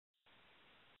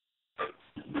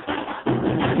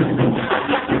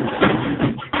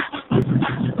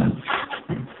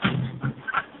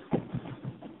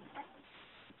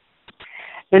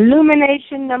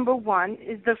Illumination number 1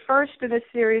 is the first in a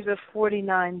series of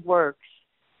 49 works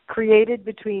created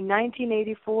between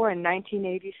 1984 and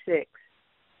 1986.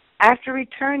 After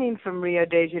returning from Rio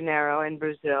de Janeiro in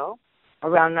Brazil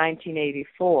around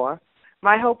 1984,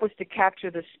 my hope was to capture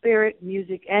the spirit,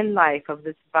 music, and life of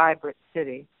this vibrant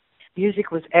city.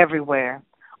 Music was everywhere,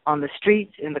 on the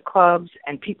streets, in the clubs,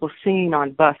 and people singing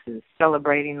on buses,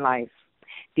 celebrating life.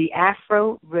 The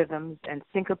Afro rhythms and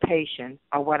syncopation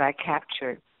are what I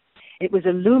captured. It was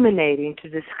illuminating to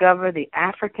discover the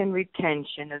African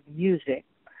retention of music,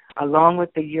 along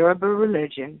with the Yoruba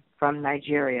religion from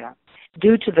Nigeria.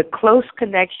 Due to the close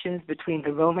connections between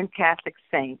the Roman Catholic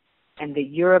saints and the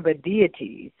Yoruba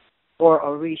deities, or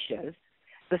Orishas,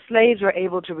 the slaves were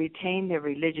able to retain their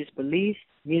religious beliefs,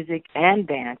 music, and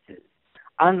dances,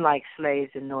 unlike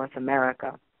slaves in North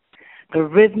America. The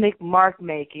rhythmic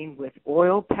mark-making with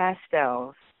oil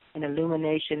pastels in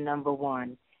Illumination number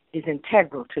 1 is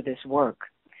integral to this work.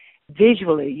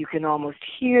 Visually, you can almost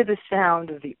hear the sound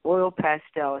of the oil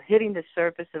pastel hitting the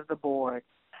surface of the board.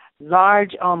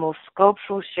 Large, almost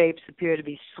sculptural shapes appear to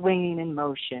be swinging in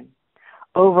motion.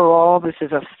 Overall, this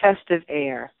is a festive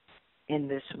air in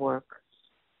this work.